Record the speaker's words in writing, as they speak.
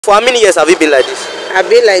for how many years have you been like this?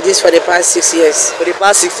 I've been like this for the past 6 years. For the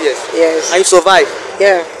past 6 years? Yes. And you survived?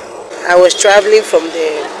 Yeah. I was traveling from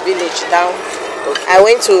the village down. Okay. I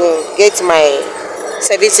went to get my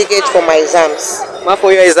certificate for my exams.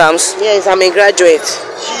 For your exams? Yes, I'm a graduate.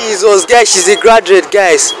 Jesus, guys, she's a graduate,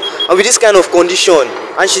 guys. And with this kind of condition,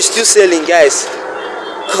 and she's still selling, guys.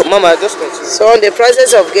 Mama, just continue. So, in the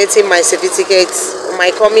process of getting my certificate,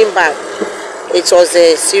 my coming back, it was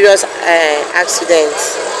a serious accident.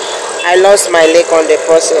 I lost my leg on the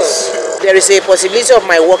process. There is a possibility of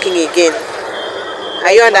my walking again. Are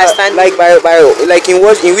you understanding? Like in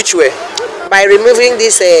what? In which way? By removing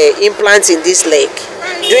this implant in this leg,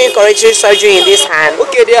 doing corrective surgery in this hand.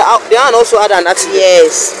 Okay, the hand also had an accident.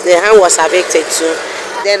 Yes, the hand was affected too.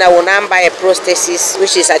 Then I will now buy a prosthesis,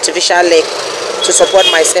 which is artificial leg, to support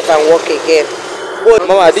myself and walk again. But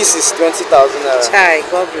Mama, this is 20,000 naira. Chai,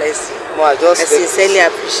 God bless you. Mama, I sincerely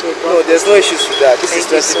appreciate it. No, there's no issues with that. This is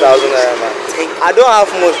 20,000 naira, man. I don't have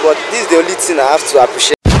much, but this is the only thing I have to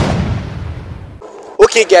appreciate.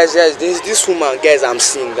 Okay, guys, there's this woman, guys, I'm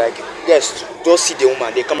seeing, like, guys, don't see the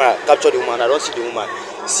woman. The camera capture the woman. I don't see the woman.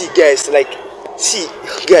 See, guys, like,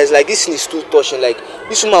 this thing is too touching. Like,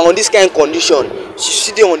 this woman on this kind of condition, she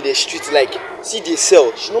sitting on the street, like, see the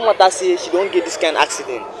cell. She no matter say she don't get this kind of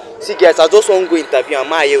accident. See, guys, I just want to go interview.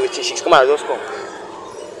 I'm out here with you. She's come out, just come.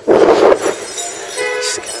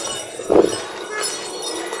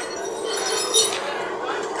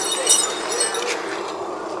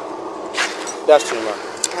 That's true, man.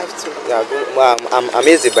 Yeah, I'm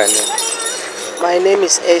amazed by name. My name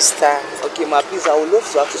is Esther. Okay, ma, please, I would love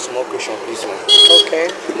to ask you a small question, please, ma. Okay.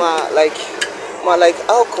 Ma,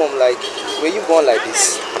 how come, like, were you born like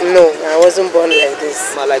this? No, I wasn't born like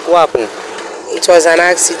this. Ma, like, what happened? It was an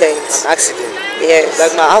accident. An accident? Yes.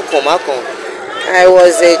 Like, ma, how come? I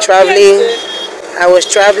was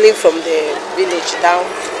traveling from the village down.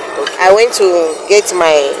 Okay. I went to get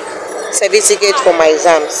my certificate for my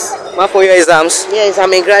exams. Ma, for your exams? Yes,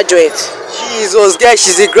 I'm a graduate. Jesus, guys,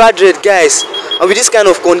 she's a graduate, guys. And with this kind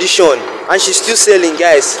of condition, and she's still selling,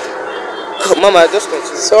 guys. Mama, just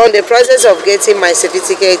continue. So, in the process of getting my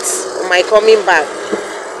certificate, my coming back,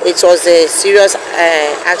 it was a serious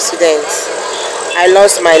accident. I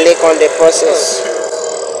lost my leg on the process.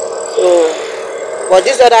 So, but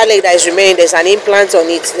this other leg that is remaining, there's an implant on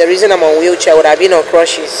it. The reason I'm on wheelchair would have been on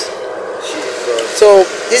crutches. So,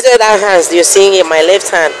 these other hands you're seeing in my left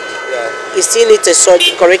hand, it still needs a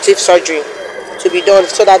corrective surgery to be done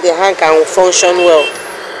so that the hand can function well.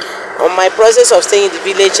 On my process of staying in the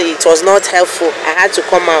village, it was not helpful. I had to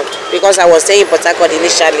come out because I was staying in Port Harcourt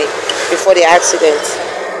initially before the accident.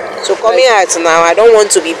 So coming out now, I don't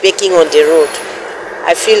want to be baking on the road.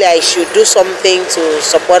 I feel like I should do something to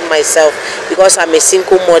support myself because I'm a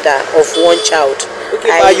single mother of one child.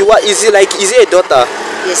 Okay, but is it a daughter?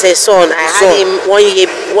 It's a son. I had him 1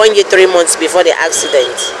 year 3 months before the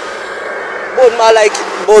accident. But ma,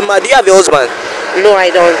 do you have a husband? No,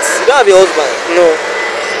 I don't. You don't have a husband? No.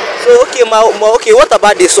 So okay, okay, what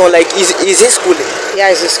about the son? Like, is he schooling?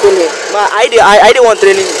 Yeah, he's schooling. Ma, I the one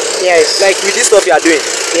training you. Yes. Like with this stuff you are doing.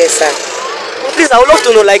 Yes, sir. Please, I would love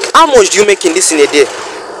to know, like, how much do you make in this in a day?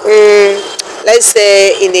 Let's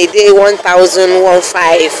say in a day 1,000,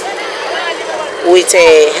 1,500 with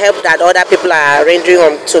help that other people are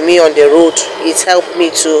rendering to me on the road. It's helped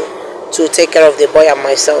me to take care of the boy and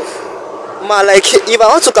myself. Ma, like, if I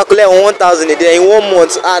want to calculate 1,000 a day in 1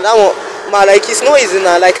 month, and that one, ma, like, it's not easy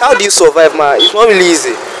now. Like, how do you survive, ma? It's not really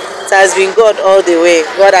easy. It has been God all the way.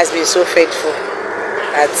 God has been so faithful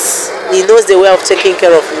that He knows the way of taking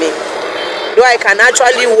care of me. Though I can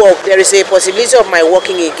actually walk, there is a possibility of my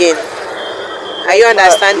walking again. Are you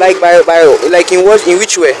understanding? Like, in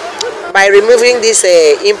which way? By removing this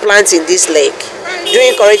implant in this leg,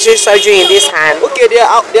 doing corrective surgery in this hand. Okay, the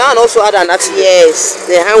hand also had an accident. Yes,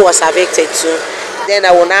 the hand was affected too. Then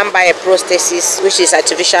I will now buy a prosthesis, which is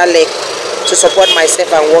artificial leg, to support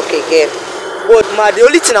myself and walk again. But ma, the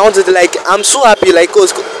only thing I wanted to, like, I'm so happy, like,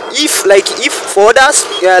 cause if for others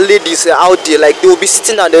ladies out there, like, they will be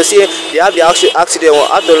sitting down, they'll say they have the accident,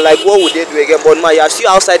 like, what would they do again? But ma, you are still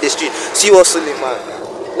outside the street, see what's hustling, man.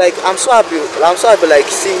 Like, I'm so happy, like,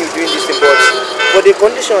 seeing you doing this thing, but the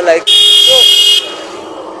condition, like, so,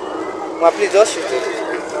 ma, please just shoot it.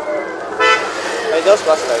 I just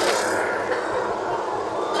pass like this.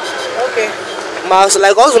 Okay. Ma, so,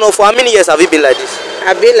 like, also know, for how many years have you been like this?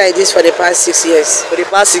 I've been like this for the past 6 years. For the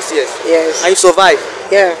past 6 years? Yes. And you survived?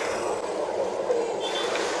 Yeah.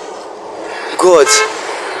 Good.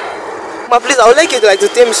 Ma, please, I would like you to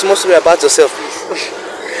tell me some more story about yourself, please.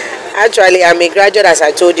 Actually, I'm a graduate, as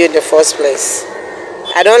I told you in the first place.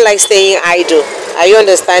 I don't like staying idle. Are you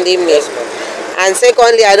understanding me? Yes, ma'am. And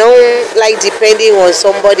secondly, I don't like depending on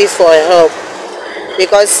somebody for help,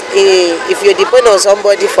 because if you depend on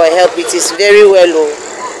somebody for help, it is very well low.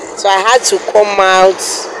 So I had to come out,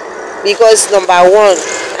 because number one,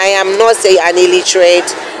 I am not an illiterate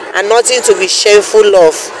and nothing to be shameful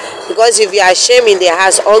of, because if you are ashamed in the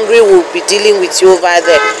house, hungry will be dealing with you over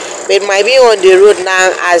there. But my being on the road now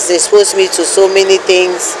has exposed me to so many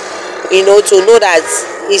things, you know, to know that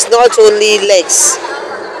it's not only legs.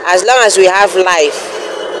 As long as we have life,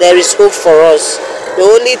 there is hope for us. The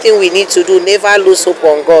only thing we need to do, never lose hope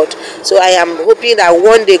on God. So I am hoping that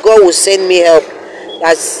one day God will send me help,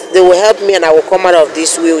 that they will help me and I will come out of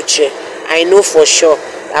this wheelchair. I know for sure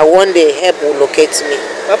that one day help will locate me.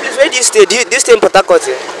 But please, where do you stay? Do you stay in Port Harcourt?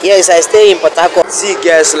 Yes, I stay in Port Harcourt. See,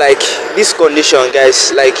 guys, like this condition,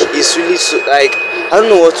 guys, like it's really so, like I don't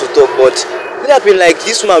know what to talk, but it have been like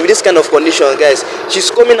this woman with this kind of condition, guys. She's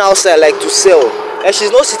coming outside like to sell, and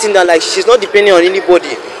she's not sitting down, like she's not depending on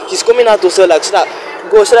anybody. She's coming out to sell, like so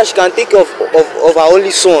that she can take care of her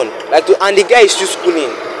only son, like and the guy is still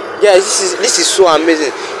schooling. Guys, this is so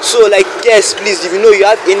amazing. So like, guys, please, if you know you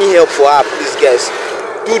have any help for her, please, guys,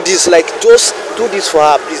 do this. Like, just do this for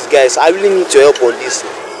her, please, guys. I really need your help on this.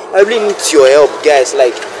 I really need your help, guys.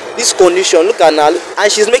 Like this condition, look at her,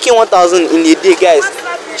 and she's making 1,000 in a day, guys.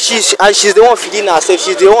 She's the one feeding herself.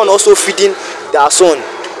 She's the one also feeding their son.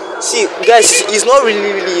 See, guys, it's not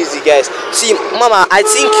really easy, guys. See, Mama, I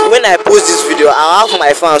think when I post this video, I'll have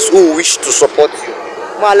my fans who wish to support you.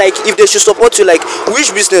 Mama, like if they should support you, like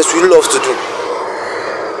which business would you love to do?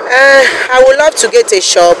 I would love to get a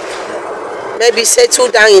shop, maybe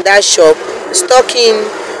settle down in that shop, stocking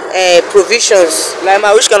provisions. Like,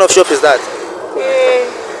 ma, which kind of shop is that?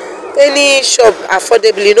 Any shop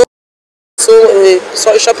affordably, you know.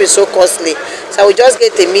 So shop is so costly, so I will just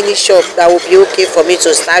get a mini shop that will be okay for me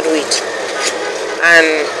to start with,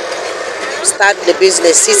 and start the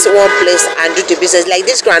business, sit one place and do the business. Like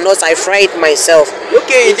this groundnuts, I fry it myself.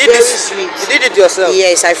 Okay, you did it. Sweet. You did it yourself?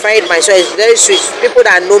 Yes, I fry it myself. It's very sweet. People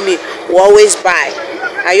that know me will always buy.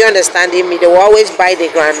 Are you understanding me? They will always buy the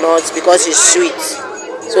groundnuts because it's sweet.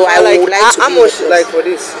 So I would like to. How much like for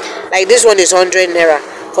this? Like this one is 100 naira.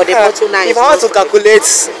 For the bottle now, if I want to calculate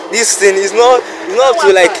this thing, it's not up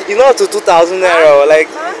to like 2,000 naira. Like,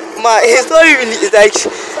 ma, it's not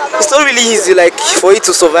really easy like for it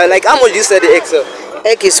to survive. Like, how much you said the egg sell?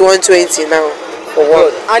 Egg is 120 now for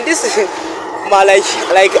one. And this is, ma, like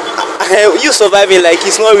you surviving, like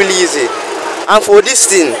it's not really easy. And for this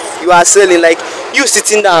thing you are selling, like you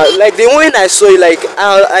sitting down, like the moment I saw you, like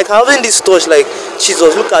having this touch, like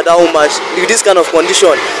Jesus, look at that woman with this kind of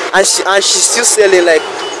condition, and she's still selling, like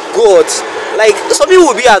God. Like some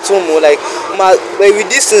people will be at home, like with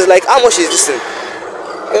these things, like how much is this thing?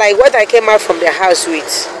 Like what I came out from the house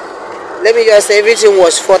with, let me just say everything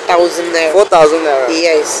was 4,000 naira. 4,000 naira.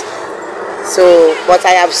 Yes. So but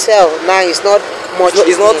I have sell now, it's not much.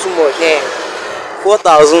 It's not too much. Yeah.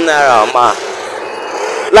 4,000 naira, ma.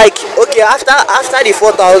 Like, okay, after the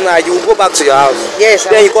 4,000 naira, you will go back to your house. Yes.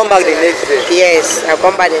 Then you come back the next day. Yes, I'll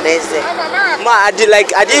come back the next day. Ma,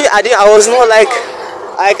 I was not like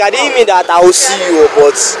I didn't mean that I will see you,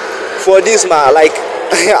 but for this, ma, like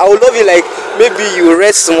I would love you, like maybe you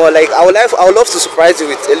rest more. Like I would love to surprise you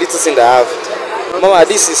with a little thing that I have. Mama,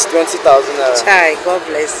 this is 20,000 naira. Chai, God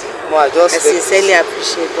bless you. Ma, I sincerely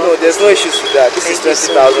appreciate it. No, there's no issues with that. This is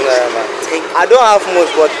 20,000 naira, man. I don't have much,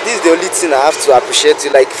 but this is the only thing I have to appreciate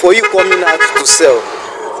you. Like for you coming out to sell,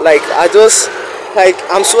 like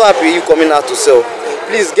I'm so happy you coming out to sell.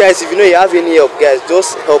 Please, guys, if you know you have any help, guys,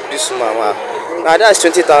 just help this woman, man. Now that's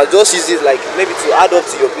 20,000. Just use it like maybe to add up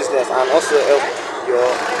to your business and also help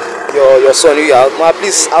your son. Ma,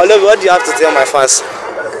 please, I love you. What do you have to tell my fans?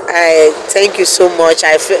 I thank you so much.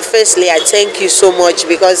 Firstly, I thank you so much,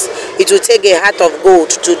 because it will take a heart of gold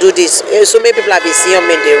to do this. So many people have been seeing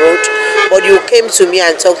me on the road, but you came to me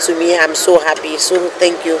and talked to me. I'm so happy. So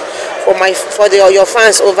thank you for your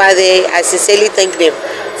fans over there. I sincerely thank them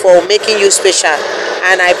for making you special,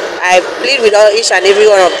 and I plead with each and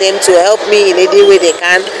every one of them to help me in any way they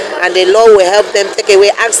can, and the Lord will help them take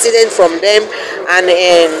away accident from them and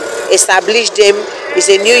establish them. It's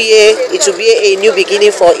a new year. It will be a new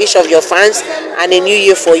beginning for each of your fans and a new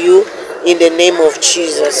year for you, in the name of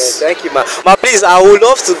Jesus. Thank you, ma. Ma, please, I would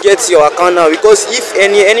love to get your account now, because if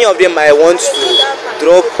any of them might want to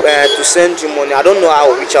drop to send you money, I don't know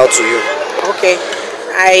how to reach out to you. Okay,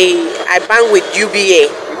 I bank with UBA.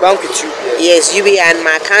 You bank with UBA? Yes, UBA, and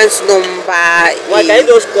my account number. Well, can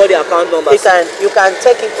you just call the account number? You can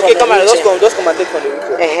take it from. Okay, come on, just come and take from the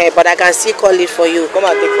weekend. But I can still call it for you. Come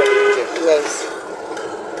and take from the weekend. Yes.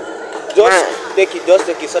 Just take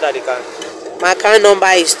it so that they can. My account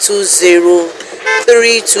number is 20.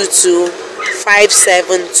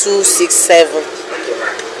 322-57267.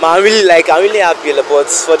 Man, I'm really happy, but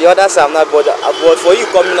for the others I'm not. But for you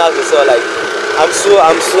coming out to say like, I'm so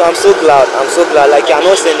glad. I'm so glad. Like you're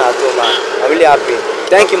not staying at home, man. I'm really happy.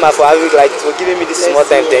 Thank you, man, for giving me this small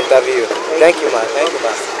time to interview you. Thank you, man. Thank you,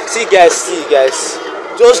 man. See, guys.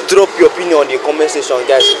 Just drop your opinion in the comment section,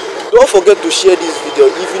 guys. Don't forget to share this video.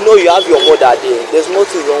 If you know you have your mother there, there's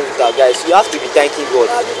nothing wrong with that, guys. You have to be thanking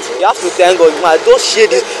God. You have to thank God, man. Just share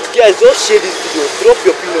this, guys. Just share this video. Drop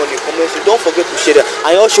your opinion in the comment section. Don't forget to share it.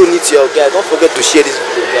 And you also need your guys. Don't forget to share this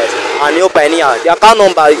video, guys. And your pioneer, the account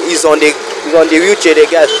number is on the wheelchair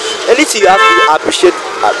there, guys. Anything you have to appreciate,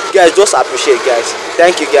 guys. Just appreciate, guys.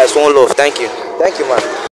 Thank you, guys. One love. Thank you, man.